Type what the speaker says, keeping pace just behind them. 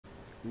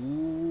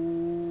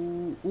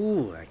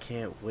Ooh, I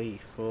can't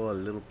wait for a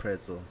little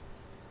pretzel.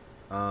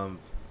 Um,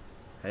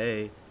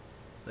 hey,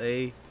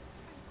 hey,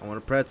 I want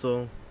a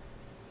pretzel.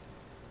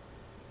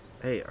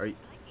 Hey, are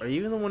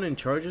you the one in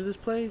charge of this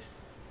place?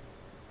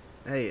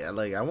 Hey,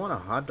 I want a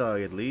hot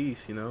dog at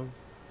least, you know?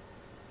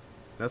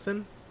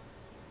 Nothing?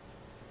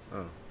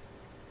 Oh.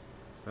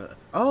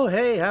 Oh,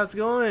 hey, how's it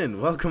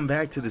going? Welcome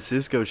back to the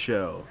Cisco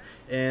Show.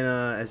 And,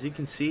 as you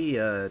can see,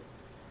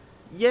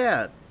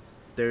 yeah,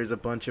 there's a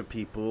bunch of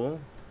people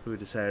who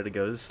decided to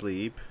go to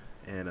sleep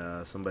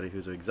and somebody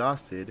who's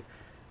exhausted.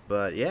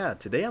 But yeah,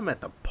 today I'm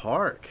at the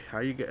park. How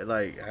you guys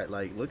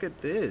like look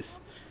at this.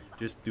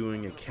 Just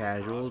doing a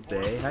casual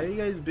day. How you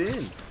guys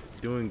been?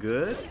 Doing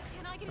good?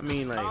 I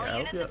mean, like, all I hope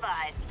units you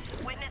advised.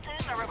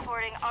 Witnesses are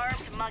reporting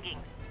armed mugging.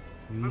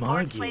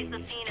 Reports place the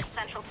mugging scene at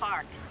Central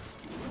Park.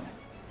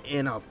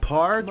 in a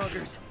park.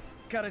 Muggers,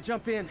 gotta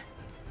jump in.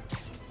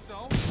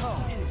 So?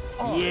 Oh, it is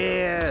on.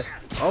 Yeah.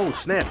 Oh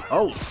snap.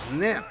 Oh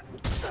snap.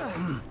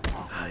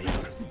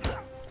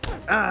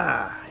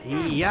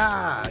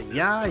 Yeah.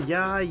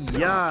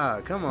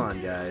 Come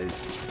on,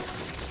 guys.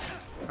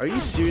 Are you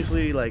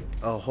seriously like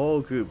a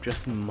whole group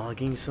just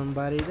mugging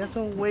somebody? That's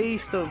a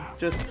waste of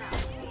just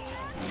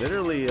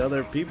literally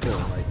other people.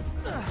 Like,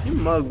 you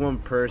mug one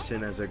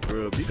person as a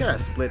group, you gotta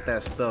split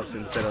that stuff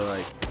instead of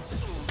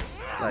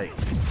like,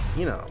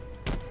 you know,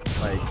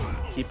 like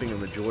keeping a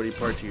majority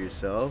part to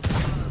yourself.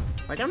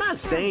 Like, I'm not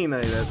saying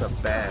that that's a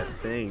bad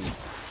thing.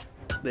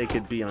 They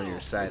could be on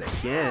your side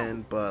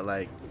again, but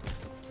like,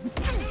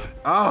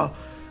 oh,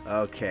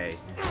 okay.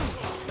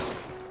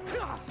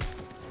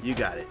 You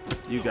got it.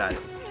 You got it.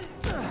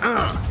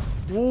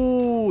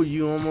 Woo,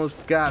 you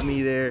almost got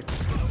me there.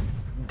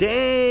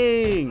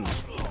 Dang.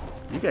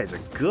 You guys are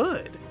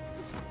good.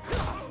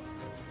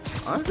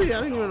 Honestly, I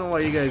don't even know why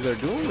you guys are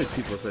doing with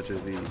people such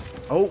as these.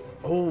 Oh,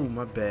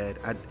 my bad.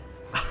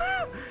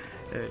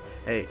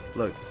 Hey,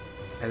 look.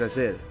 As I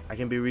said, I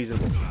can be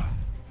reasonable.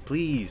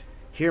 Please,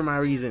 hear my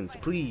reasons.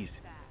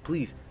 Please.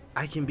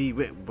 I can be.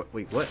 Wait,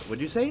 what?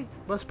 What'd you say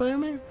about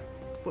Spider-Man?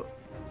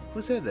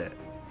 Who said that?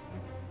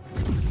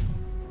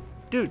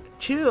 Dude,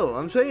 chill.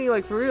 I'm saying,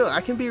 like, for real.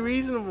 I can be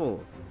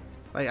reasonable.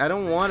 Like, I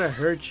don't want to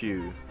hurt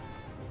you.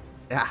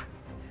 Ah,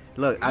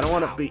 look, I don't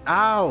want to be.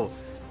 Ow.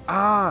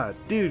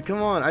 Dude,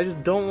 come on. I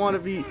just don't want to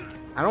be.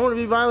 I don't want to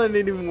be violent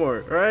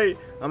anymore. All right?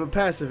 I'm a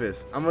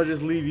pacifist. I'm gonna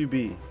just leave you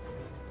be.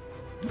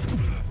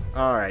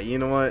 All right. You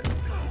know what?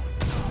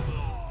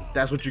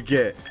 That's what you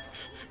get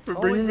for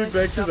bringing me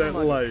back to that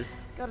life.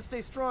 Gotta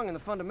stay strong in the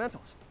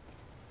fundamentals.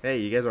 Hey,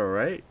 you guys all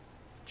right?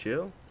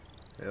 Chill.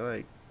 They're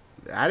like,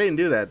 I didn't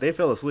do that. They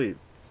fell asleep.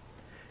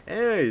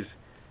 Anyways,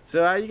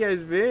 so how you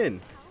guys been?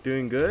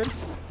 Doing good?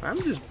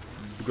 I'm just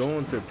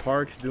going through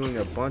parks doing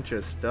a bunch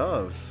of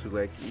stuff.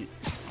 Like,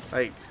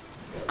 I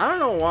don't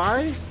know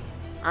why.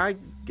 I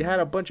had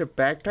a bunch of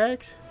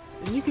backpacks,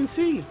 and you can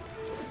see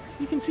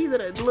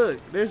that. Look,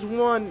 there's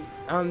one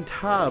on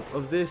top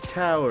of this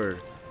tower.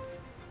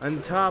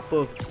 On top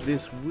of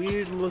this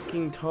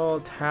weird-looking tall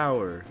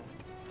tower.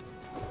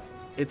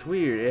 It's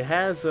weird. It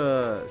has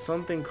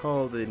something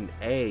called an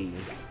A.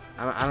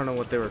 I don't know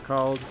what they were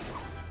called.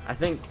 I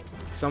think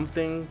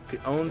something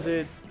owns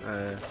it.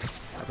 I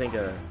think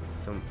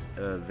some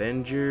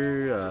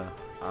Avenger,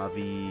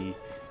 something.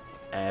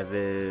 I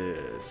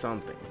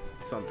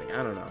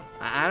don't know.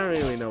 I don't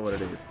really know what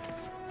it is.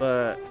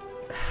 But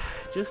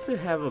just to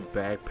have a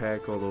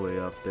backpack all the way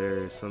up there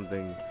is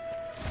something.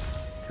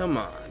 Come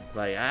on.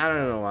 Like, I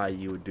don't know why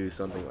you would do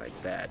something like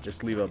that.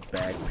 Just leave a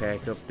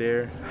backpack up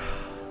there.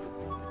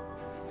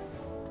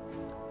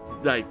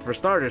 Like, for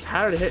starters,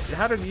 how did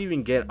it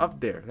even get up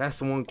there? That's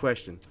the one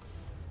question.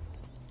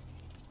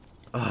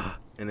 And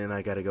then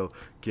I gotta go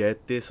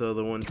get this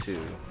other one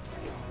too.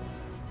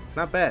 It's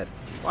not bad.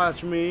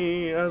 Watch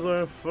me as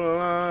I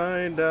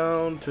fly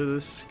down to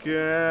the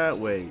sky.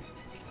 Wait,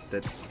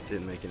 that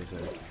didn't make any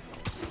sense.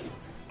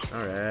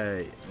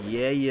 Alright,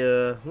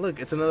 yeah. Look,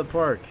 it's another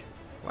park.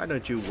 Why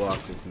don't you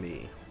walk with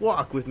me?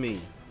 Walk with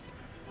me.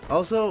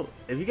 Also,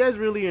 if you guys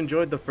really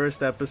enjoyed the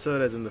first episode,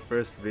 as in the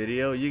first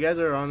video, you guys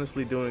are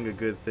honestly doing a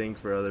good thing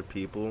for other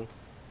people.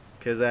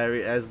 Cause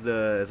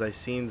as I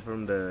seen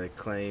from the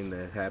claim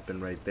that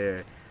happened right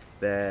there,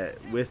 that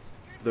with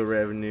the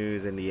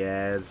revenues and the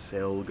ads,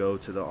 it'll go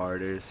to the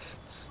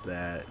artists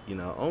that, you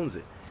know, owns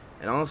it.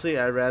 And honestly,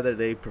 I'd rather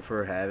they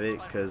prefer have it,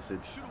 cause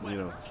it's, you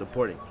know,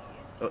 supporting.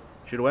 Oh,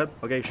 shoot a web?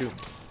 Okay, shoot.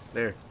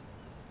 There.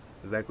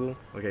 Is that cool?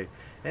 Okay.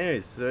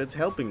 Anyways, so it's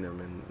helping them,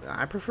 and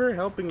I prefer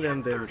helping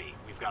them than.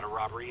 We've got a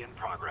robbery in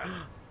progress.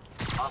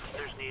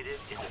 Officers needed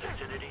in the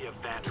vicinity of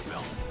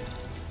Vanderbilt.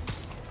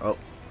 Oh,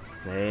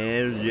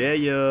 and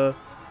yeah.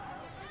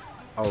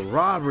 A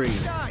robbery.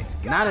 Guys,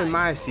 not in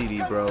my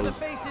CD, bros. The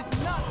face is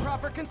not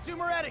proper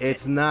consumer etiquette.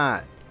 It's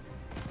not.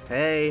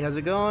 Hey, how's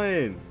it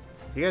going?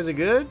 You guys are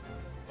good?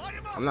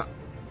 I'm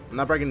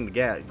not breaking the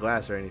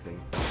glass or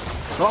anything.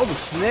 Oh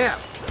snap!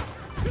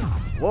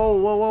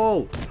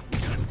 Whoa.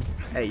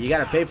 Hey, you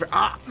gotta pay for.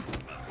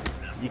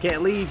 You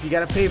can't leave. You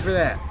gotta pay for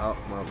that. Oh,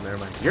 well, never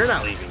mind. You're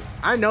not leaving.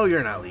 I know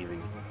you're not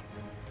leaving.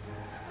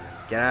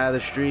 Get out of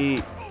the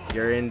street.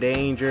 You're in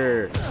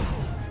danger.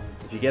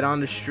 If you get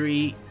on the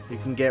street, you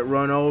can get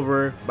run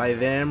over by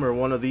them or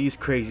one of these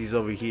crazies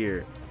over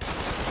here,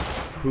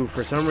 who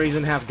for some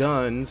reason have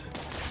guns.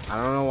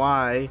 I don't know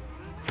why.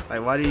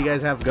 Like, why do you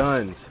guys have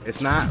guns? It's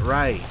not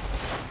right.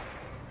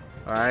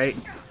 Alright?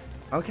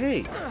 Okay.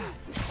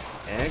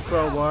 And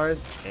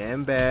crowbars.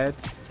 And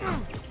bats.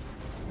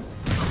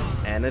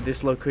 And a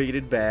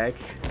dislocated back.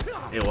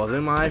 It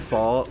wasn't my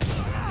fault.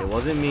 It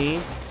wasn't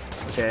me.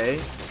 Okay?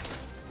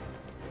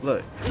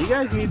 Look, you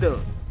guys need to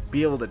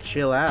be able to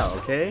chill out,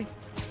 okay?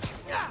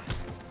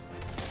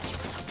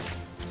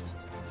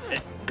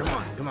 Come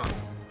on, come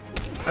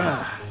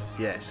on.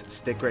 Yes,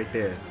 stick right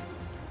there.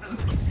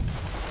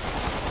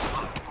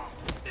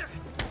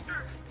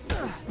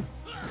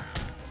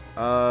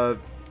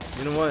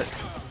 You know what?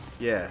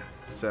 Yeah,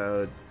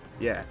 so,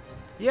 yeah.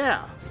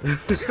 Yeah!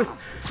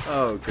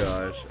 Oh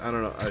gosh, I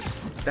don't know.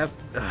 That's...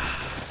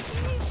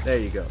 there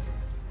you go.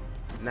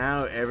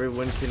 Now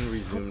everyone can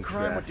resume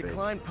crime would traffic.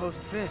 decline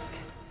post-Fisk.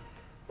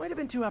 Might have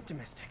been too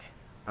optimistic.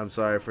 I'm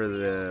sorry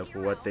for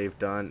what they've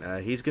done.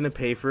 He's gonna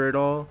pay for it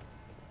all.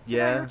 Did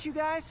I Yeah. hurt you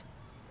guys?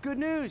 Good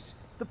news.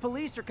 The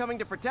police are coming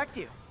to protect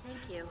you. Thank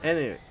you.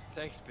 Anyway,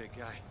 Thanks, big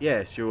guy.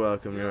 yes, you're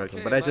welcome. You're welcome.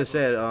 Okay, But as I bye.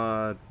 said,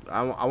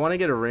 I want to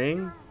get a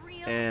ring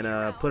and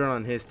put it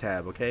on his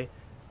tab. Okay.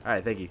 All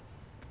right. Thank you.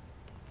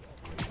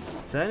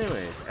 So,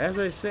 anyways, as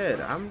I said,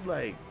 I'm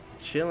like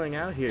chilling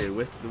out here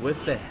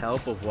with the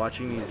help of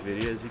watching these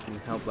videos. You can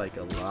help like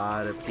a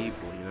lot of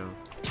people. You know.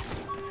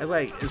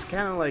 It's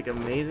kind of like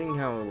amazing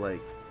how like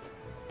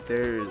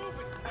there's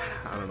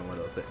I don't know what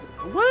else.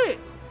 What?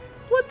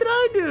 What did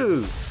I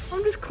do?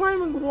 I'm just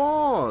climbing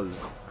walls.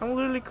 I'm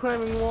literally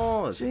climbing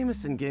walls.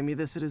 Jameson gave me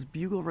this at his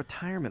Bugle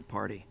retirement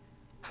party.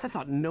 I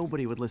thought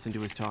nobody would listen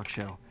to his talk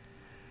show.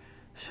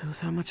 Shows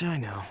how much I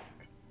know.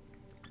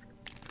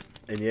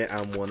 And yet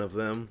I'm one of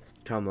them.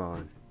 Come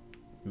on.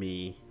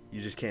 Me.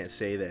 You just can't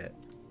say that.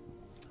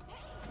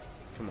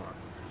 Come on.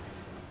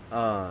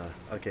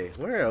 Okay,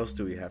 where else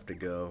do we have to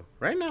go?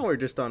 Right now we're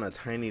just on a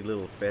tiny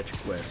little fetch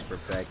quest for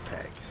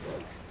backpacks.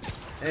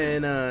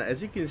 And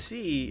as you can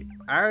see,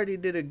 I already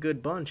did a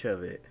good bunch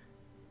of it.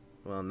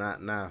 Well,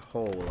 not a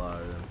whole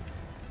lot of them.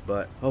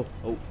 But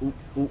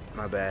ooh,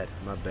 my bad.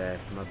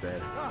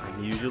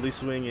 I'm usually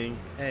swinging.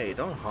 Hey,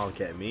 don't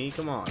honk at me.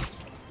 Come on.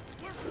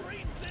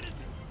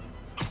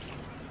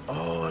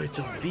 Oh, it's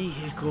a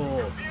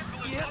vehicle.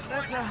 Yep,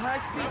 that's a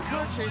high-speed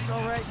car chase,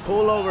 all right.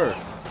 Pull over.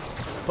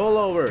 Pull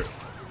over.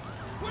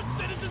 We're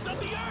citizens of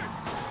the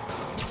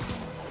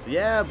earth.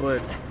 Yeah,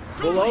 but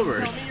pull over.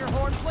 Tell me your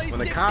horn plays When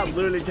the Dixie. cop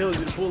literally tells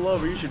you to pull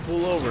over, you should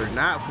pull over,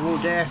 not full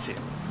gas it.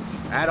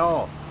 At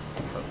all.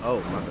 Oh,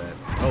 my bad.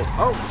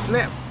 Oh,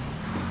 snap.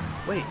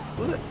 Wait,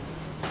 what?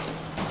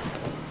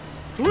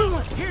 Who am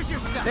I? Here's your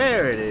stuff.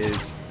 There it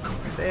is.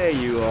 There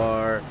you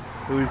are.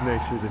 Who's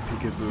next for the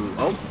peekaboo?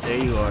 Oh,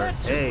 there you are.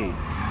 Hey.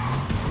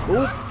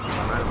 Oop.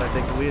 Mind if I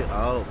take the wheel?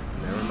 Oh,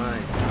 never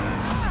mind.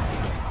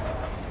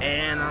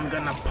 And I'm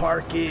gonna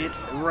park it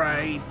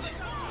right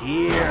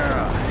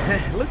here.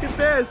 Look at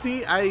that.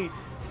 See, I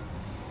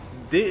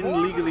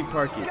didn't legally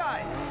park it.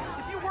 Guys,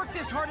 if you worked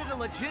this hard at a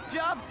legit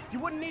job, you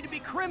wouldn't need to be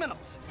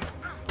criminals.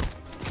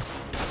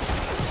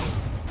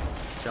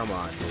 Come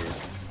on, dude.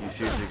 You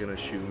seriously gonna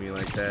shoot me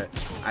like that?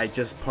 I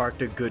just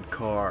parked a good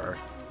car.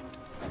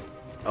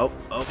 Oh.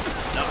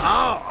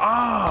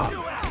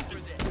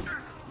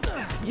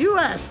 You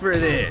asked for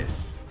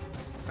this.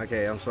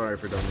 Okay, I'm sorry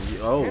for dumbing you.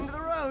 Oh. End of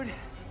the road.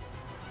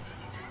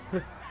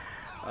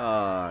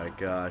 Oh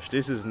gosh,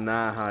 this is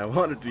not how I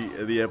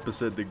wanted the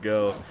episode to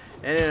go.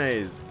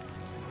 Anyways,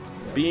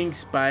 being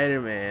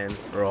Spider-Man,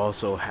 or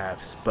also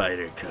half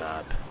Spider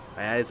Cop,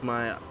 it's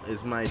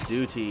my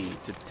duty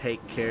to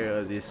take care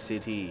of this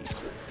city,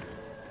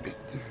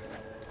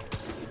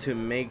 to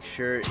make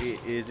sure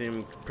it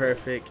isn't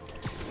perfect.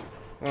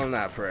 Well,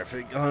 not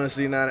perfect.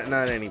 Honestly, not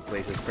any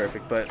place is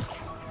perfect, but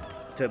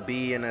to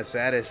be in a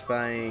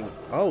satisfying.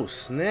 Oh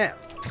snap!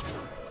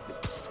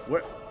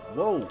 Where?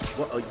 Whoa!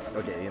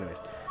 Okay. Anyways,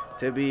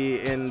 to be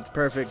in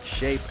perfect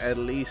shape at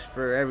least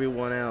for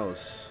everyone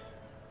else.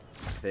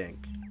 I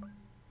think.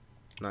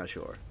 Not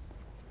sure.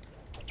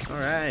 All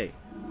right,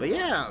 but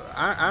yeah,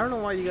 I don't know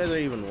why you guys are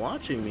even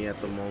watching me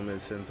at the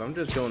moment, since I'm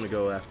just going to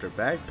go after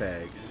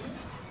backpacks.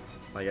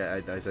 Like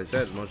as I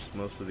said, most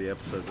of the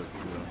episodes are,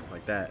 you know,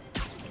 like that.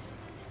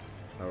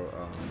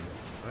 Oh,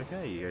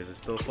 okay, you guys are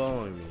still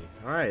following me.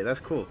 All right, that's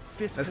cool.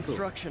 Fisk That's cool.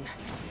 Construction.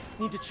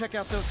 Need to check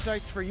out those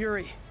sites for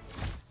Yuri.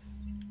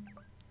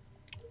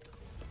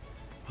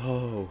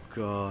 Oh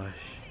gosh,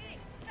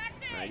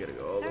 I gotta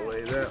go all the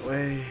way that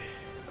way.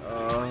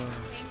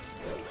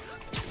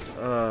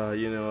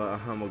 You know what?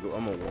 I'm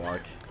gonna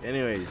walk.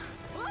 Anyways,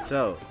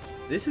 so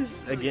this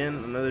is again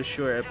another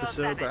short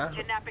episode, but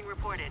Kidnapping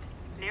reported.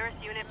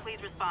 Nearest unit,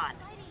 please respond.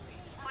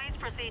 Please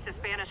proceed to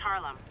Spanish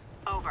Harlem.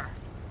 Over.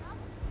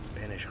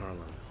 Spanish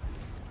Harlem.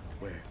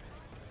 Where?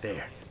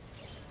 There.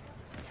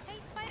 Hey,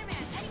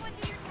 Spider-Man, anyone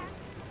do your task?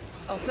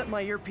 I'll set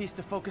my earpiece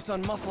to focus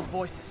on muffled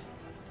voices.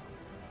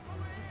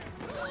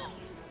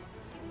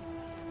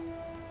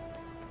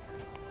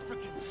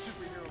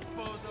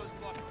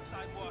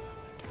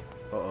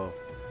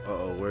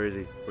 Where is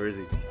he? Where is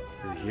he? Is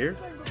he here?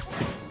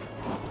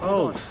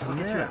 Oh,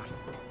 snap.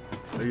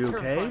 Are you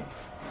okay?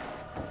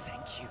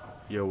 Thank you.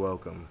 You're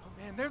welcome. Oh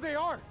man, there they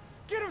are.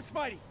 Get him,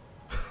 Spidey.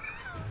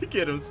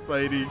 Get him,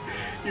 Spidey.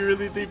 You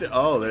really think that?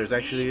 Oh, there's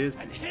actually is.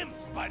 And him,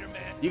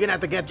 Spider-Man. You're gonna have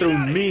to get through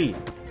me.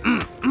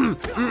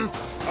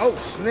 Oh,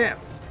 snap.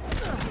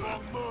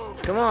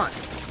 Come on.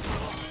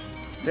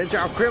 Since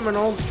y'all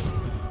criminals.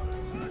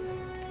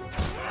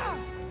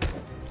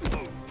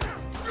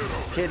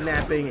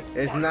 Kidnapping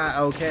is not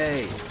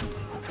okay.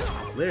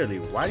 Literally,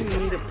 why do you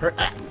need a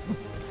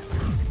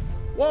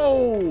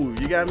Whoa!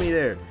 You got me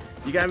there.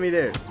 You got me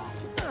there.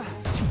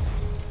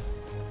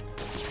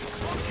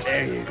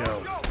 There you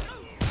go.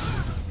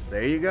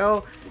 There you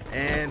go.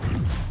 And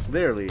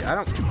literally, I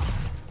don't...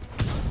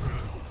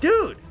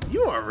 Dude,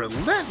 you are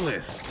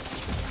relentless.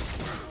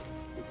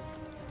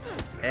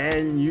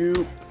 And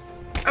you...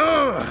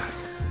 Ugh.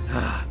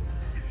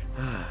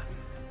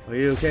 Are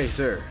you okay,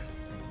 sir?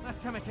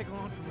 Last time I take a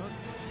loan from those guys.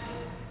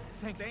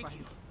 Thanks,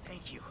 Spidey.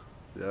 Thank you.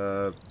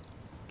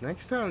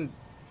 Next time,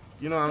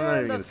 you know, I'm not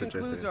even gonna thus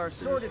suggest concludes it. our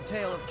sordid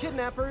tale of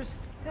kidnappers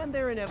and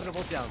their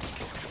inevitable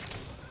downfall.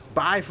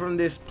 Buy from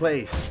this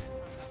place.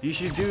 You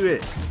should do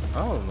it.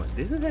 Oh,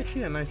 this is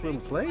actually a nice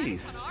little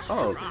place.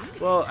 Oh,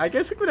 well, I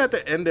guess we're gonna have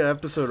to end the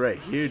episode right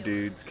here,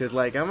 dudes, because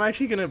like I'm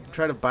actually gonna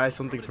try to buy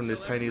something from this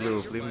tiny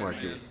little flea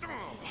market.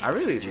 I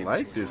really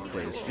like this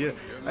place. Yeah.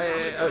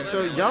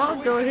 So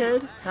y'all go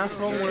ahead, have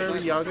fun wherever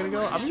y'all gonna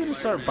go. I'm gonna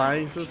start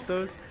buying some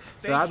stuff.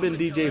 So I've been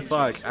DJ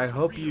Fox. I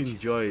hope you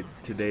enjoyed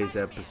today's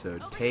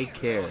episode. Take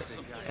care,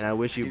 and I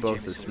wish you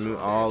both a smooth,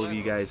 all of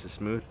you guys, a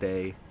smooth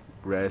day.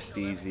 Rest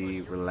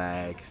easy,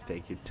 relax,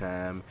 take your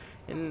time,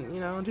 and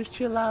you know, just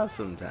chill out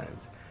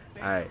sometimes.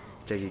 All right,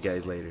 check you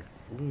guys later.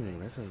 Ooh,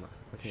 that's a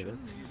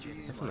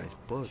that's a nice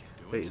book.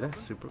 Wait, is that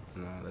super?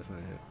 No, that's not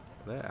it.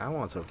 I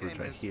want some fruits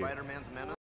right here.